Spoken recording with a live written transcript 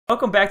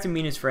Welcome back to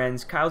Me and His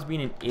Friends. Kyle's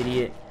being an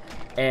idiot,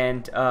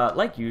 and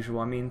like usual,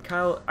 I mean,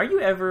 Kyle, are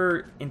you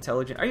ever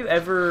intelligent? Are you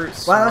ever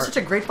smart? Wow, that's such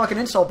a great fucking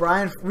insult,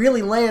 Brian.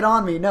 Really lay it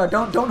on me. No,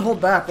 don't hold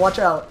back. Watch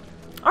out.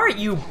 All right,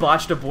 you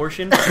botched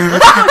abortion.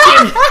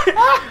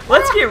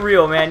 Let's get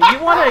real, man.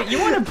 You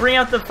wanna bring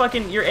out the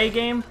fucking your A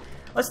game?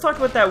 Let's talk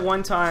about that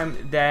one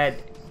time that.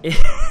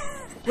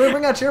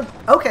 Bring out your.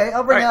 Okay,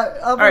 I'll bring out.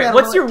 All right,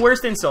 what's your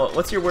worst insult?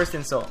 What's your worst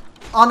insult?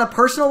 On a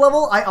personal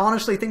level, I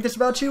honestly think this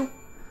about you.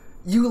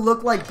 You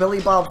look like Billy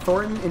Bob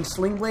Thornton in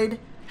Sling Blade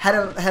had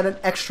an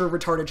extra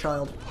retarded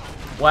child.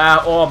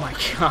 Wow! Oh my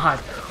God!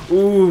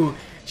 Ooh,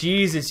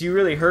 Jesus! You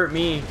really hurt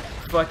me.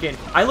 Fucking!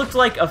 I looked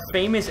like a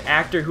famous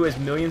actor who has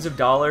millions of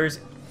dollars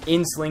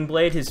in Sling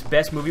Blade, his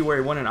best movie where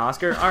he won an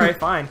Oscar. All right,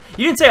 fine.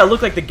 You didn't say I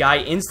looked like the guy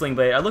in Sling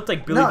Blade. I looked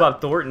like Billy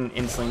Bob Thornton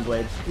in Sling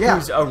Blade. Yeah,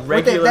 who's a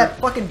regular. With that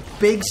fucking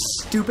big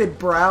stupid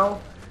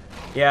brow.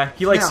 Yeah,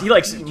 he likes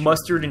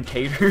mustard and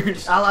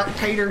taters. I like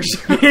taters.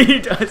 He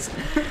does.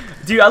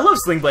 Dude, I love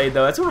Sling Blade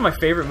though. That's one of my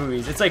favorite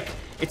movies. It's like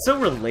it's so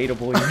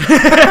relatable. You know?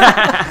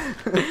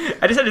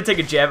 I just had to take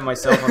a jab at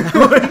myself on that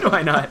one.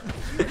 Why not?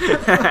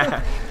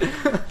 That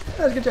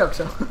was a good joke,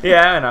 so.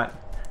 Yeah, why not?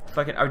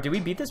 Fucking. Oh, did we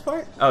beat this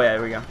part? Oh yeah,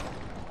 there we go.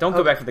 Don't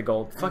go back for the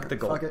gold. Fuck the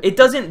gold. It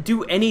doesn't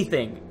do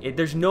anything.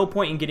 There's no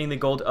point in getting the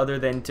gold other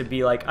than to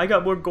be like, I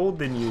got more gold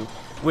than you,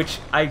 which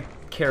I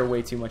care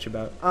way too much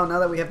about. Oh, now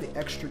that we have the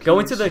extra keys. Go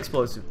into the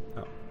explosive.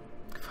 Oh,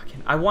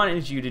 fucking. I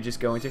wanted you to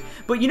just go into.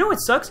 But you know what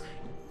sucks?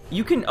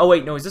 You can. Oh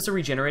wait, no. Is this a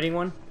regenerating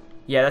one?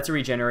 Yeah, that's a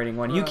regenerating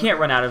one. You can't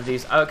run out of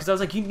these because I was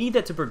like, you need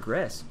that to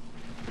progress.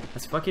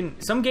 That's fucking.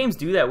 Some games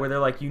do that where they're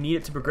like, you need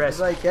it to progress.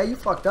 It's like, yeah, you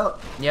fucked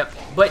up. Yep.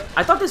 But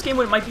I thought this game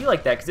might be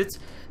like that because it's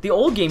the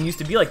old game used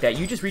to be like that.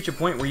 You just reach a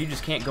point where you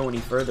just can't go any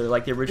further,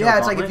 like the original. Yeah,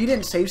 it's Gauntlet. like if you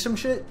didn't save some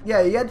shit.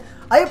 Yeah, you had.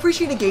 I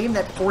appreciate a game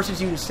that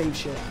forces you to save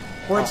shit.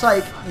 Where it's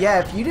like, yeah,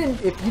 if you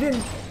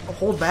didn't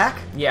hold back.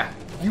 Yeah.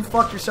 You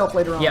fucked yourself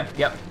later on. Yep.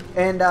 Yep.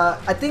 And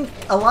I think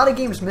a lot of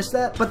games miss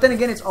that, but then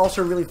again, it's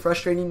also really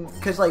frustrating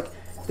because like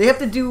they have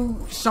to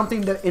do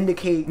something to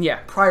indicate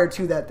prior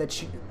to that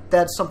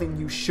that's something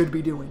you should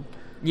be doing.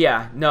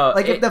 Yeah, no.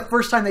 Like if the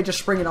first time they just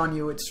spring it on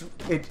you, it's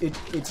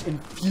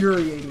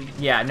infuriating.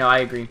 Yeah, no, I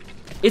agree.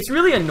 It's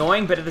really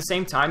annoying, but at the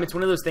same time, it's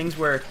one of those things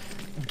where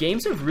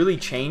games have really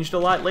changed a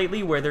lot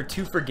lately, where they're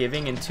too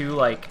forgiving and too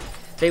like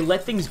they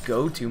let things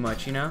go too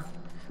much, you know?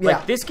 Yeah.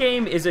 Like this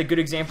game is a good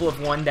example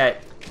of one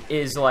that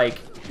is like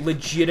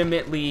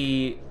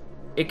legitimately,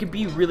 it could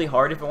be really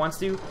hard if it wants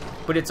to,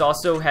 but it's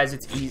also has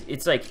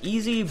it's like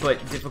easy but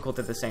difficult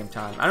at the same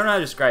time. I don't know how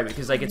to describe it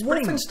because like it's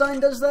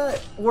Wolfenstein does that,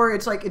 where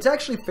it's like it's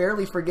actually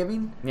fairly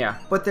forgiving. Yeah.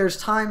 But there's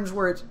times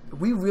where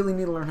we really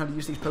need to learn how to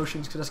use these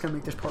potions because that's gonna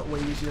make this part way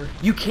easier.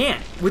 You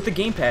can't with the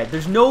gamepad.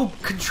 There's no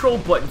control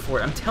button for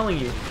it. I'm telling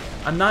you.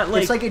 I'm not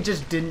like... It's like it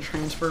just didn't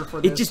transfer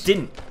for this. It just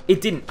didn't.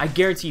 It didn't. I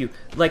guarantee you.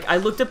 Like, I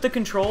looked up the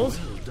controls,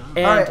 and...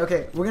 Alright,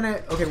 okay. We're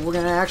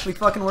gonna actually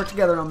fucking work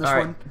together on this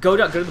one. Go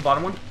to the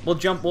bottom one. We'll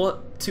jump,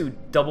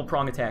 double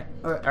prong attack.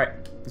 Alright,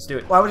 let's do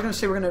it. Well, I was gonna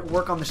say we're gonna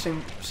work on the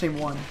same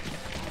one.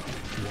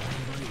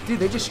 Dude,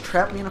 they just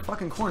trapped me in a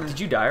fucking corner. Did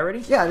you die already?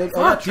 Yeah, I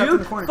got trapped in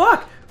the corner.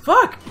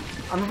 Fuck!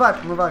 I'm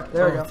revived.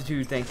 There we go.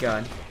 Dude, thank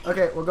God.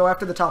 Okay, we'll go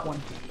after the top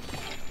one.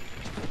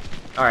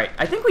 Alright,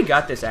 I think we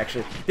got this,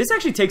 actually. This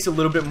actually takes a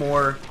little bit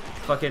more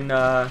fucking,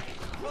 I'm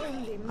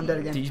dead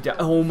again. Did you die?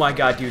 Oh my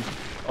God, dude.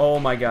 Oh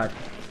my God.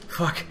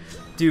 Fuck.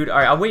 Dude,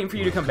 alright, I'm waiting for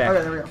you to come back.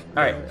 Okay, there we go.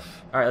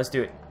 Alright, let's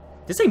do it.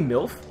 Did it say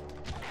MILF?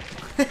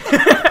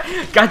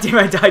 God damn,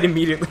 I died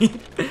immediately.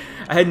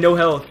 I had no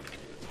health.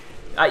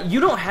 You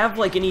don't have,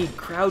 like, any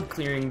crowd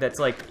clearing that's,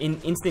 like,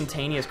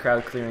 instantaneous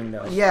crowd clearing,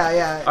 though.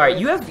 Yeah. Alright,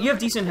 you have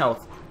decent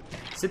health.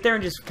 Sit there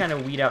and just kind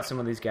of weed out some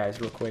of these guys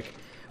real quick.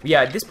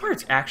 Yeah, this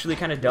part's actually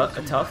kind of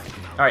tough.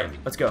 Alright,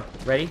 let's go.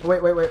 Ready?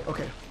 Wait.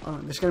 Okay.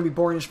 This is going to be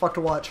boring as fuck to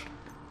watch.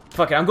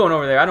 Fuck it, I'm going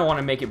over there. I don't want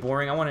to make it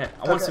boring. I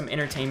want some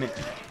entertainment.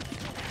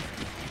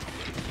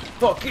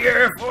 Fuck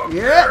yeah!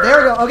 Yeah, there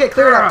we go. Okay,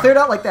 clear it out. Clear it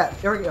out like that.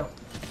 There we go.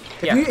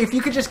 If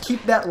you could just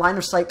keep that line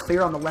of sight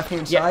clear on the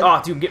left-hand side.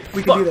 Oh, dude,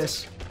 we can do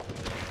this.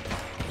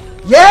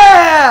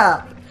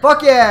 Yeah!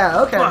 Fuck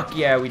yeah! Okay. Fuck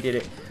yeah, we did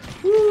it.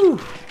 Woo!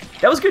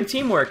 That was good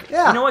teamwork.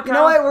 Yeah. You know what,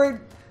 Kyle? You know what?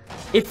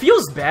 It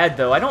feels bad,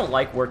 though. I don't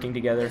like working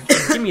together.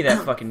 Give me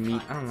that fucking meat.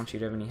 I don't want you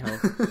to have any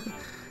health.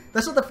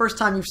 That's not the first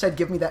time you've said,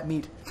 give me that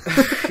meat.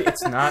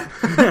 It's not.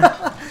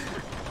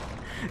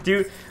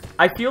 Dude,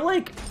 I feel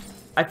like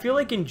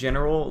in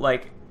general,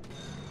 like,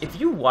 if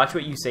you watch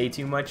what you say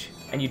too much,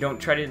 and you don't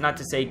try to, not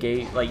to say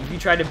gay, like, if you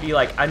try to be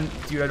like,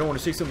 dude, I don't want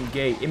to say something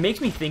gay, it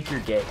makes me think you're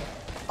gay.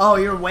 Oh,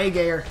 you're way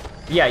gayer.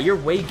 Yeah, you're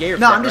way gayer.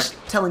 No, I'm just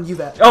telling you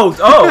that.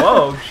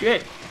 Oh,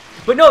 shit.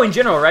 But no, in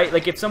general, right?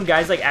 Like, if some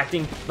guy's, like,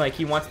 acting like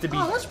he wants to be...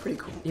 Oh, that's pretty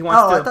cool. He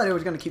wants to... I thought it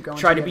was going to keep going.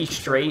 Try to be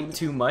straight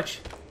too much.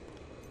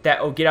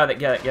 Get out of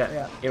that.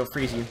 Yeah. It'll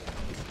freeze you.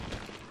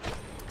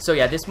 So,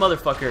 yeah, this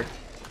motherfucker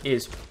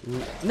is...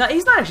 No,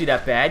 he's not actually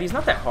that bad. He's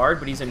not that hard,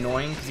 but he's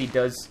annoying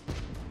because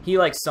he,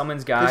 like,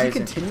 summons guys. Does he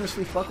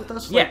continuously fuck with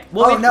us? Yeah. Like,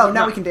 well,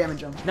 now we can damage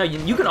him. No,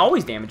 you can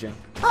always damage him.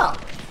 Oh.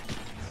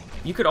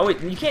 You could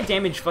always... You can't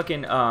damage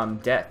fucking,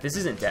 death. This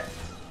isn't death.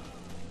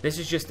 This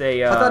is just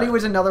a, I thought he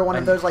was another one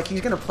of those, like,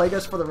 he's gonna plague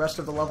us for the rest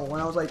of the level. When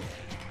I was like,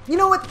 you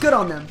know what? Good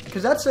on them.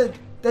 Because that's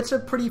a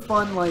pretty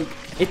fun, like...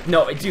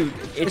 Dude,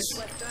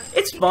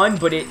 it's fun,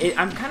 but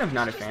I'm kind of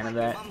not a fan of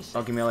that.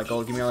 Oh, give me all that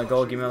gold, give me all that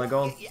gold, give me all that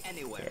gold.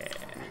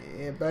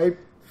 Yeah, babe.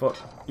 Fuck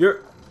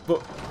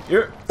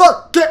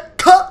get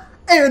cut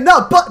and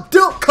not but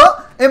do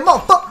cut and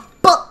my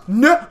but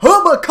no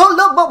color.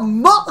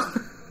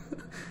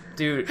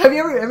 Dude, have you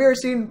ever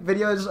seen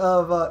videos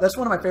of that's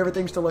one of my favorite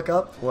things to look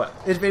up? What?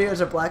 Is videos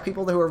of black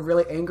people who are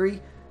really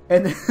angry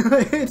and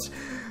it's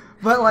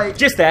but like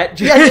just that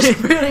just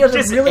videos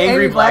of really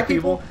angry black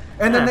people.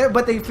 And then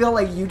but they feel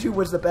like YouTube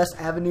was the best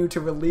avenue to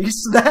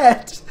release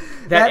that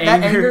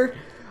anger.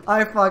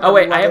 Oh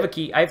wait, I have a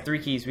key. I have 3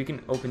 keys. We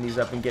can open these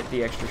up and get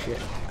the extra shit.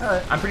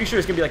 I'm pretty sure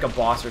it's gonna be like a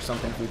boss or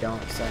something if we don't.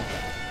 So.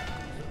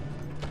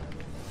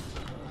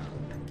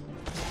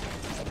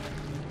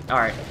 All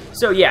right.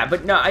 So yeah,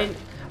 but no,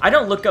 I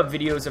don't look up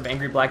videos of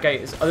angry black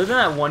guys other than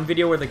that one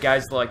video where the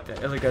guy's like,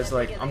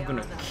 I'm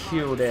gonna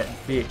kill that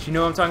bitch. You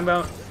know what I'm talking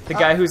about? The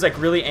guy who's like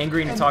really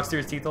angry and he talks through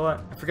his teeth a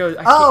lot. I forgot.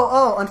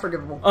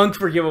 Unforgivable.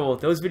 Unforgivable.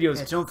 Those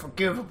videos. It's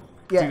unforgivable.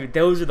 Yeah. Dude,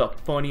 those are the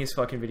funniest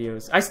fucking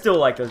videos. I still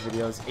like those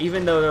videos,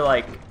 even though they're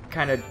like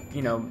kind of,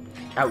 you know,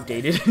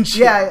 outdated and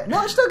shit. Yeah,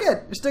 no, it's still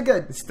good. It's still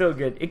good. It's still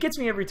good. It gets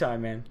me every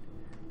time, man.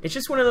 It's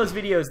just one of those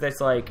videos that's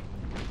like,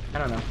 I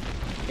don't know.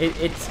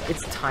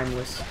 It's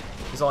timeless.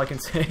 Is all I can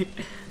say.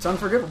 It's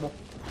unforgivable.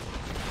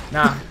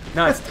 Nah,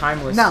 it's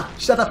timeless. Nah,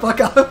 shut the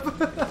fuck up.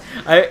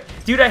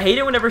 Dude, I hate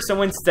it whenever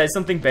someone says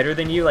something better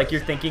than you. Like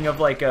you're thinking of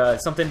like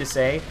something to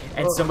say,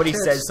 and somebody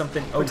says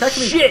something. Oh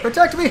shit!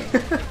 Protect me!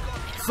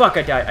 Fuck!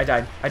 I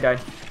died.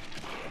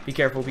 Be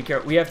careful! Be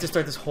careful! We have to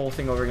start this whole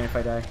thing over again if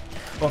I die.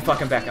 Oh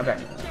fuck! I'm back.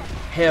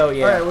 Hell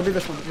yeah! All right, we'll do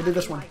this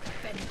one.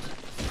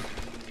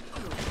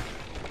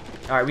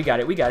 All right, we got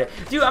it.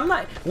 Dude, I'm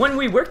not. When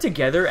we work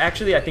together,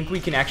 actually, I think we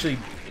can actually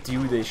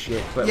do this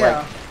shit. But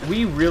like,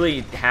 we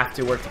really have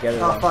to work together.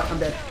 Oh fuck! I'm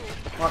dead.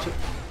 Watch it.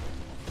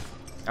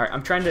 All right,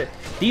 I'm trying to.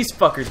 These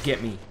fuckers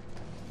get me.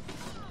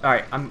 All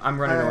right, I'm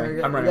running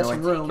away. I'm running away.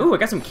 Ooh, I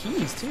got some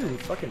keys too.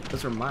 Fucking,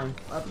 those are mine.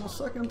 5 more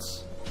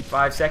seconds.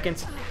 5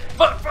 seconds.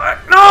 Fuck!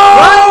 No!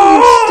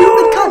 Run, you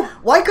stupid cunt!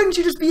 Why couldn't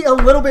you just be a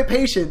little bit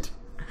patient?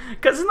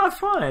 Because it's not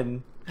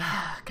fun.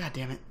 God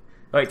damn it.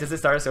 Wait, does it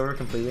start us over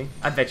completely?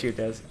 I bet you it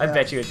does. I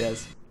bet you it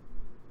does.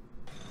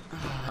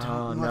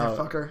 Oh, no.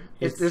 Motherfucker.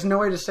 There's no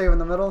way to save in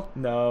the middle?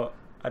 No,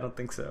 I don't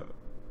think so.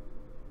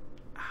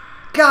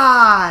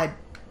 God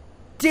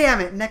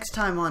damn it. Next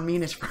time on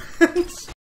Meanest Friends.